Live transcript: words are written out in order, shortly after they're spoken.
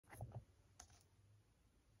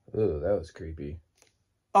Ooh, that was creepy.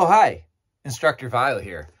 Oh, hi. Instructor Vile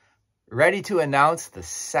here. Ready to announce the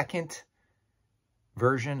second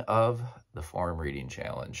version of the Forum Reading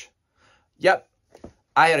Challenge. Yep,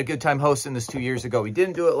 I had a good time hosting this 2 years ago. We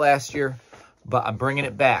didn't do it last year, but I'm bringing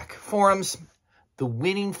it back. Forums, the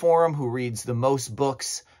winning forum who reads the most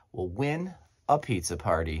books will win a pizza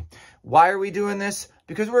party. Why are we doing this?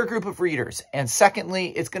 Because we're a group of readers. And secondly,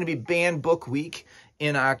 it's going to be Banned Book Week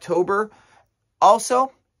in October.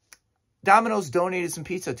 Also, Domino's donated some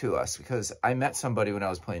pizza to us because I met somebody when I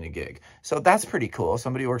was playing a gig. So that's pretty cool.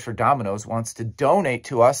 Somebody who works for Domino's wants to donate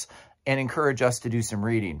to us and encourage us to do some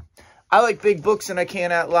reading. I like big books and I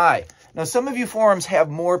cannot lie. Now, some of you forums have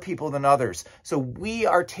more people than others. So we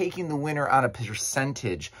are taking the winner on a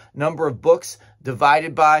percentage. Number of books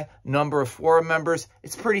divided by number of forum members.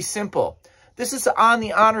 It's pretty simple. This is on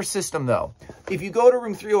the honor system, though. If you go to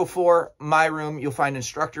room 304, my room, you'll find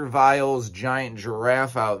Instructor Vile's giant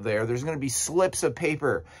giraffe out there. There's going to be slips of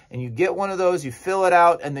paper. And you get one of those, you fill it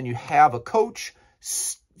out, and then you have a coach,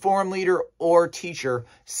 forum leader, or teacher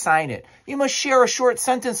sign it. You must share a short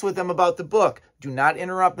sentence with them about the book. Do not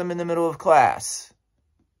interrupt them in the middle of class.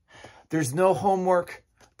 There's no homework.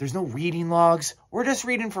 There's no reading logs. We're just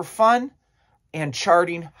reading for fun and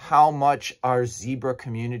charting how much our zebra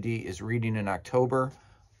community is reading in October,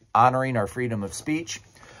 honoring our freedom of speech.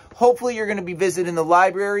 Hopefully you're going to be visiting the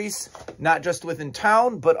libraries, not just within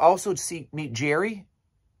town, but also to meet Jerry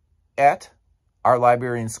at our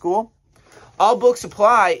library in school. All books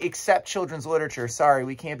apply except children's literature. Sorry,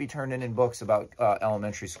 we can't be turning in books about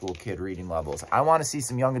elementary school kid reading levels. I want to see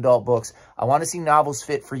some young adult books. I want to see novels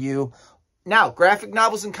fit for you. Now, graphic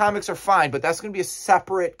novels and comics are fine, but that's going to be a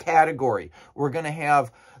separate category. We're going to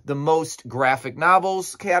have the most graphic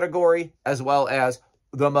novels category as well as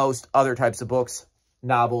the most other types of books,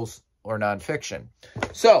 novels, or nonfiction.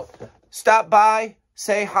 So, stop by,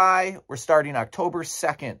 say hi. We're starting October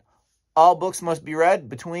 2nd. All books must be read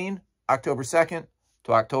between October 2nd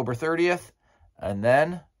to October 30th. And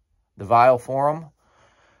then the Vile Forum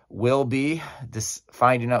will be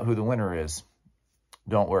finding out who the winner is.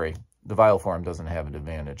 Don't worry. The Vile Forum doesn't have an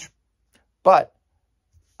advantage. But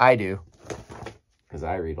I do, because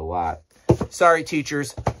I read a lot. Sorry,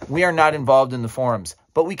 teachers, we are not involved in the forums,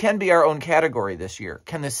 but we can be our own category this year.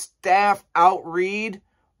 Can the staff outread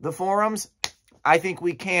the forums? I think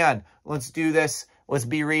we can. Let's do this. Let's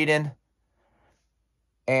be reading.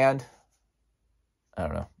 And, I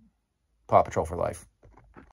don't know, Paw Patrol for life.